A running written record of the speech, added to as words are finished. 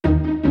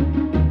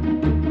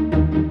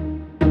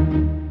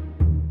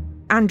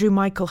Andrew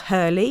Michael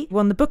Hurley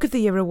won the Book of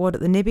the Year award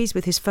at the Nibbies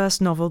with his first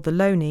novel, The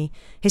Loney.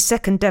 His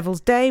second,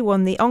 Devil's Day,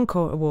 won the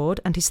Encore award,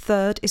 and his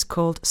third is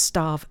called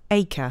Starve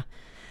Acre.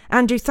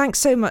 Andrew, thanks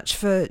so much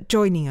for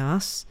joining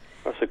us.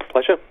 That's a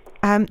pleasure.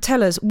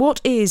 Tell us,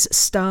 what is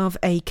Starve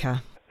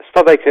Acre?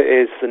 Starve Acre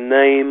is the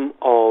name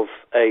of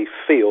a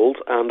field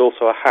and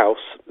also a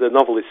house. The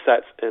novel is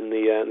set in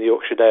the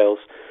Yorkshire Dales,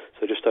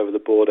 so just over the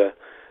border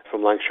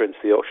from Lancashire into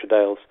the Yorkshire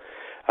Dales.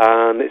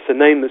 And it's a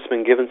name that's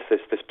been given to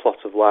this plot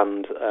of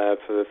land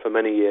for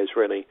many years,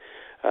 really.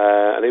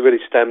 And it really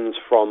stems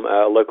from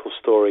a local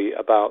story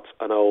about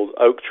an old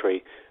oak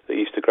tree that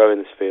used to grow in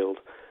this field,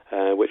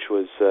 which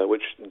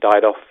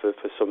died off for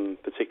some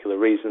particular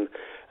reason.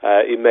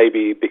 It may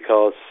be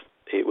because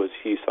it was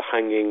used for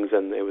hangings,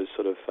 and it was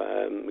sort of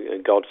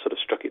God sort of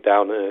struck it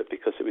down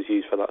because it was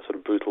used for that sort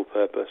of brutal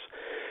purpose.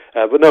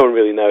 But no one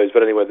really knows.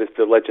 But anyway,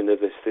 the legend of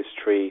this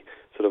tree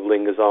sort of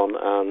lingers on,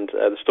 and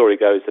the story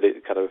goes that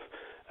it kind of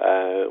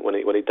when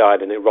it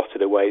died and it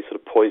rotted away, it sort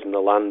of poisoned the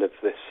land of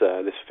this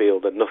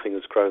field, and nothing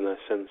has grown there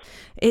since.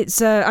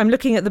 It's I'm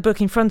looking at the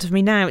book in front of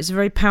me now. It's a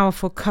very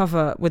powerful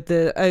cover with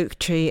the oak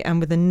tree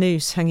and with a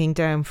noose hanging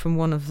down from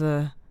one of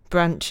the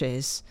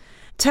branches.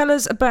 Tell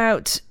us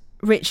about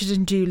Richard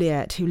and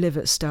Juliet, who live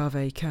at Starve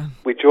Acre.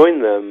 We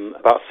joined them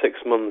about 6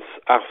 months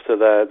after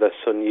their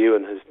son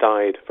Ewan has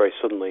died very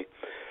suddenly.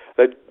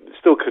 They're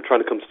still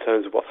trying to come to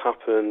terms with what's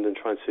happened and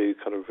trying to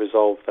kind of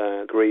resolve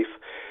their grief.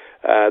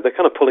 They're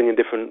kind of pulling in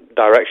different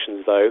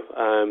directions, though.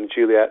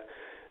 Juliet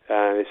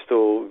is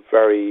still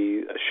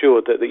very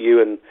assured that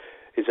Ewan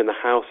is in the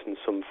house in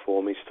some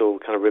form. He still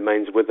kind of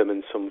remains with them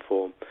in some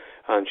form.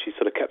 And she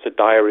sort of kept a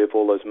diary of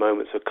all those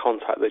moments of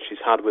contact that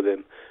she's had with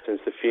him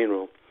since the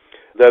funeral.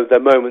 They're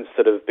moments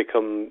that have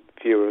become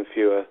fewer and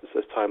fewer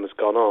as time has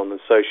gone on,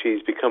 and so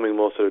she's becoming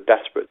more sort of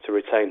desperate to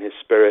retain his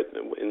spirit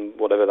in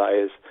whatever that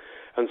is.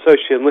 And so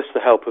she enlists the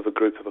help of a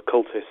group of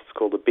occultists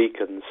called the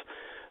Beacons,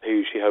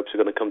 who she hopes are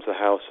going to come to the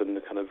house and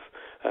kind of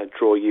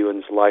draw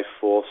Ewan's life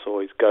force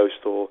or his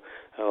ghost or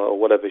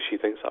whatever she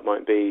thinks that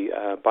might be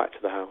back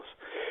to the house.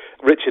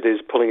 Richard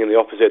is pulling in the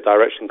opposite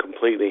direction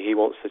completely. He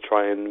wants to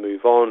try and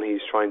move on.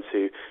 He's trying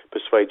to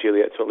persuade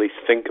Juliet to at least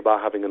think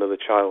about having another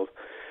child.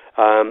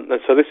 And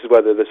so this is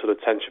where the sort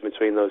of tension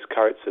between those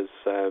characters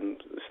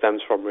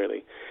stems from,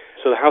 really.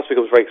 So the house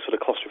becomes very sort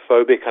of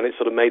claustrophobic, and it's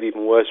sort of made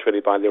even worse,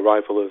 really, by the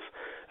arrival of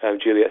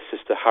Juliet's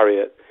sister,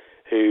 Harriet,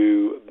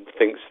 who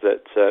thinks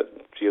that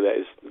Juliet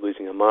is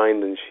losing her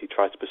mind, and she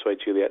tries to persuade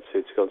Juliet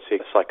to go and see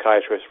a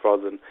psychiatrist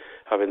rather than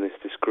having this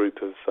group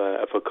of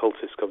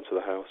occultists come to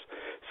the house.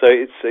 So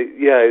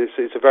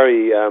it's a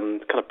very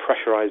kind of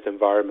pressurised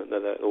environment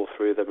that all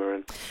three of them are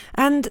in.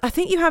 And I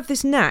think you have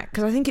this knack,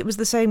 because I think it was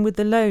the same with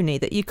the Loney,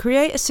 that you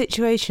create a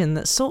situation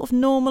that's sort of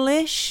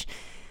normal-ish,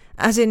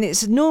 as in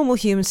it's a normal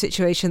human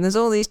situation. There's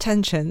all these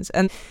tensions,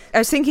 and I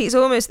was thinking it's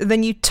almost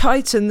then you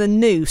tighten the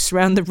noose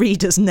around the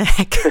reader's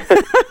neck.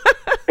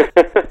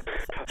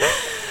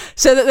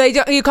 So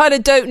that you kind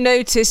of don't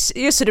notice.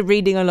 You're sort of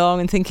reading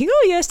along and thinking,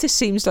 oh yes, this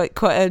seems like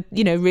quite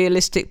a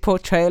realistic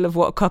portrayal of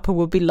what a couple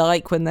would be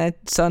like when their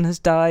son has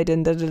died,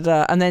 and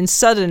and then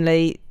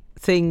suddenly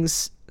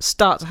things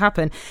start to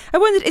happen. I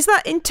wondered, is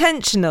that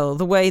intentional,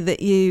 the way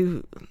that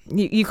you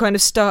kind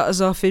of start us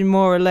off in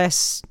more or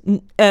less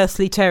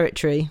earthly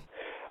territory?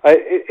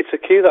 It's a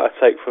cue that I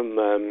take from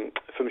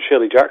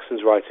Shirley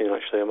Jackson's writing.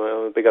 Actually, I'm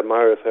a big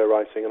admirer of her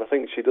writing, and I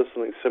think she does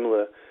something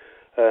similar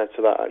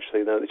to that,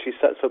 actually, that she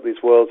sets up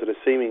these worlds that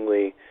are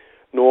seemingly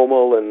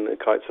normal and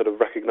quite sort of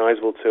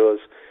recognisable to us,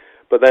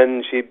 but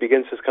then she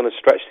begins to kind of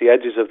stretch the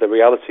edges of the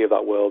reality of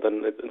that world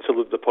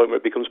until the point where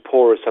it becomes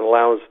porous and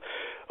allows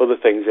other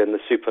things in, the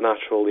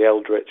supernatural, the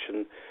eldritch,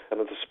 and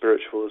the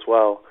spiritual as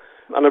well.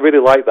 And I really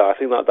like that. I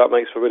think that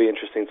makes for really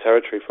interesting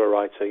territory for a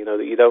writer,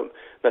 that you don't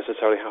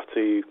necessarily have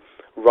to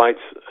write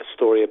a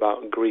story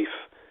about grief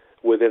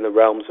within the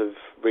realms of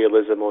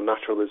realism or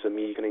naturalism.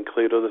 You can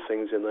include other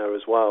things in there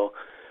as well.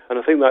 And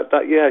I think that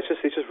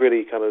it's just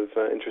really kind of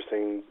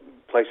interesting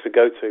place to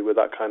go to with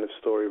that kind of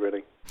story,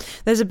 really.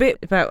 There's a bit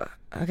about,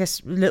 I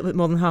guess, a little bit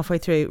more than halfway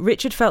through.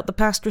 Richard felt the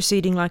past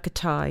receding like a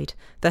tide.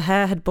 The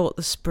hare had brought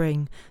the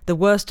spring. The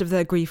worst of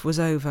their grief was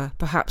over.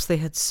 Perhaps they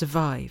had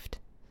survived.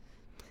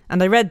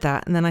 And I read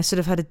that, and then I sort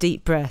of had a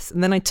deep breath.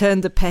 And then I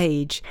turned the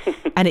page,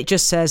 and it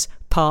just says,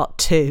 Part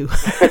 2.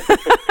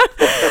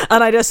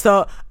 And I just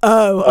thought,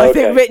 I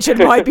think Richard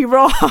might be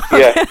wrong.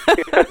 Yeah.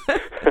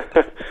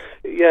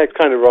 Yeah, it's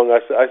kind of wrong,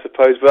 I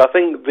suppose. But I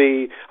think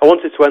I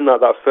wanted to end that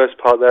first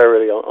part there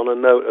really on a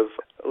note of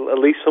at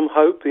least some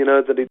hope.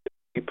 That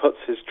he puts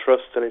his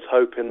trust and his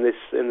hope in the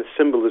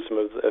symbolism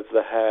of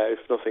the hare, if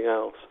nothing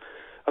else.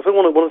 I think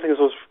one of the things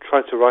I was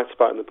trying to write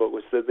about in the book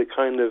was the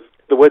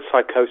word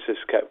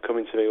psychosis kept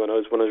coming to me when I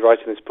was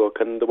writing this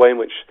book, and the way in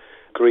which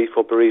grief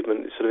or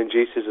bereavement sort of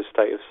induces a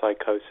state of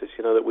psychosis.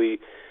 That we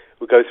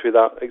go through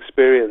that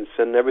experience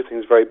and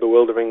everything's very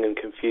bewildering and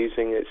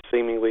confusing. It's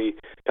seemingly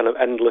kind of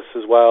endless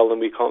as well,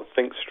 and we can't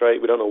think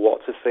straight. We don't know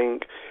what to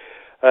think.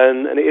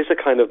 And it is a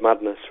kind of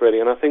madness, really.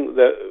 And I think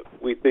that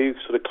we do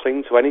sort of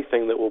cling to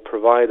anything that will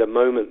provide a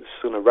moment's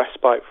sort of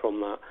respite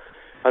from that.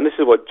 And this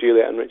is what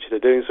Juliet and Richard are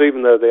doing. So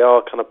even though they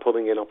are kind of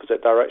pulling in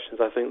opposite directions,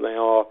 I think they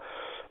are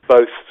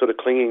both sort of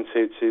clinging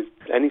to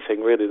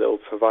anything really that will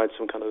provide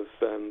some kind of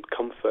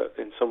comfort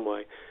in some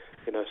way.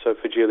 So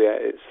for Juliet,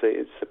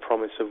 it's the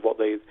promise of what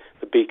the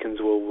beacons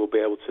will be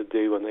able to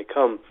do when they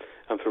come,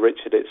 and for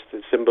Richard, it's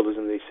the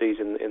symbolism that he sees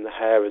in the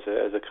hare as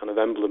a kind of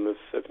emblem of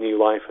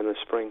new life in the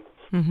spring.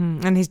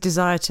 Mm-hmm. And his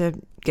desire to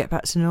get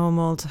back to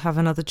normal, to have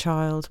another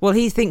child. Well,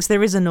 he thinks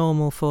there is a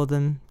normal for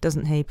them,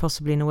 doesn't he?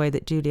 Possibly in a way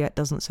that Juliet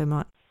doesn't so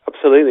much.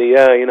 Absolutely,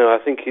 yeah. I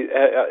think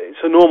it's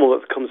a normal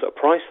that comes at a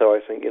price, though.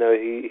 I think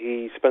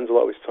he spends a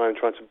lot of his time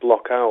trying to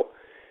block out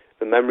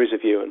the memories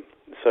of Ewan.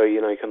 So he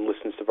kind of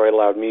listens to very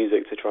loud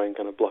music to try and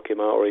kind of block him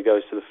out, or he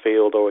goes to the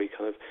field, or he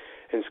kind of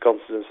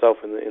ensconces himself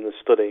in the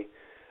study.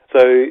 So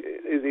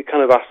it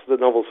kind of the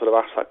novel sort of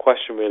asks that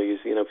question really, is,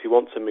 if you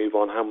want to move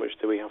on, how much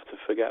do we have to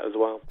forget as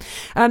well?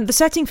 The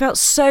setting felt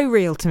so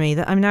real to me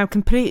that I'm now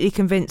completely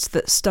convinced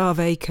that Starve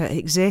Acre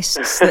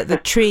exists, that the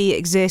tree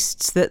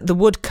exists, that the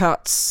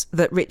woodcuts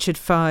that Richard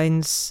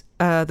finds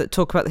that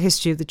talk about the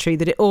history of the tree,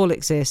 that it all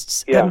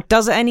exists. Yeah.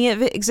 Does any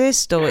of it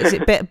exist, or is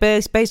it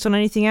based on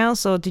anything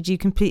else, or did you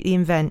completely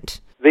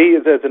invent?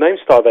 The name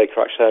Starve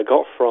Acre actually I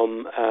got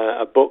from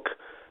a book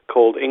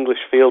called English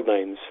Field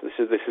Names. This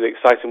is the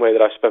exciting way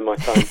that I spend my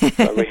time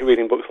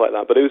reading books like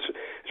that. But it's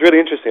really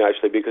interesting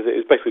actually, because it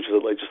was basically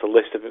just a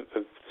list of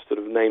sort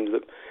of names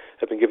that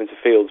have been given to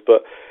fields.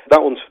 But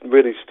that one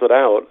really stood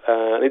out,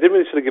 and it didn't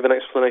really sort of give an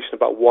explanation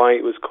about why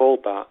it was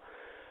called that.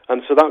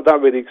 And so that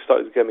really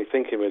started to get me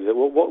thinking really,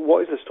 well,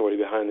 what is the story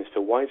behind this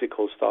field? Why is it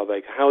called Starve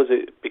Acre? How has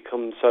it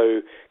become so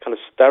kind of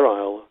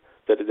sterile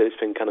that it's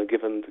been kind of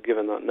given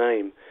that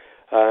name?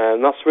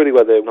 And that's really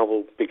where the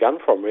novel began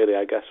from, really,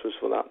 I guess, was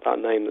for that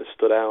name that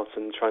stood out,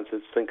 and trying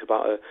to think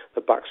about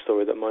the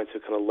backstory that might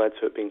have kind of led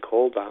to it being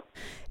called that.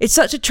 It's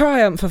such a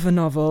triumph of a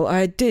novel.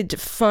 I did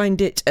find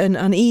it an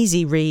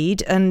uneasy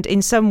read, and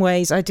in some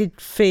ways I did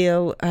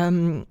feel,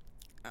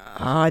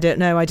 I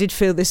did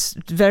feel this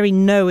very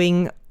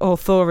knowing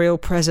authorial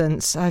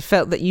presence. I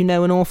felt that you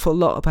know an awful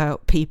lot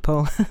about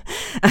people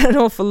and an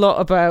awful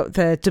lot about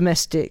their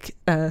domestic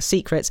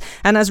secrets.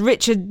 And as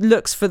Richard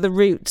looks for the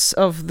roots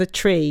of the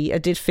tree, I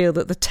did feel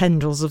that the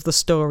tendrils of the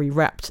story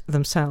wrapped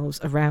themselves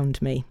around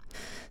me.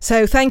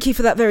 So thank you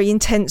for that very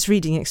intense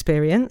reading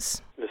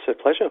experience. It's a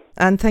pleasure.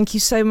 And thank you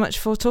so much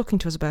for talking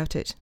to us about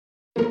it.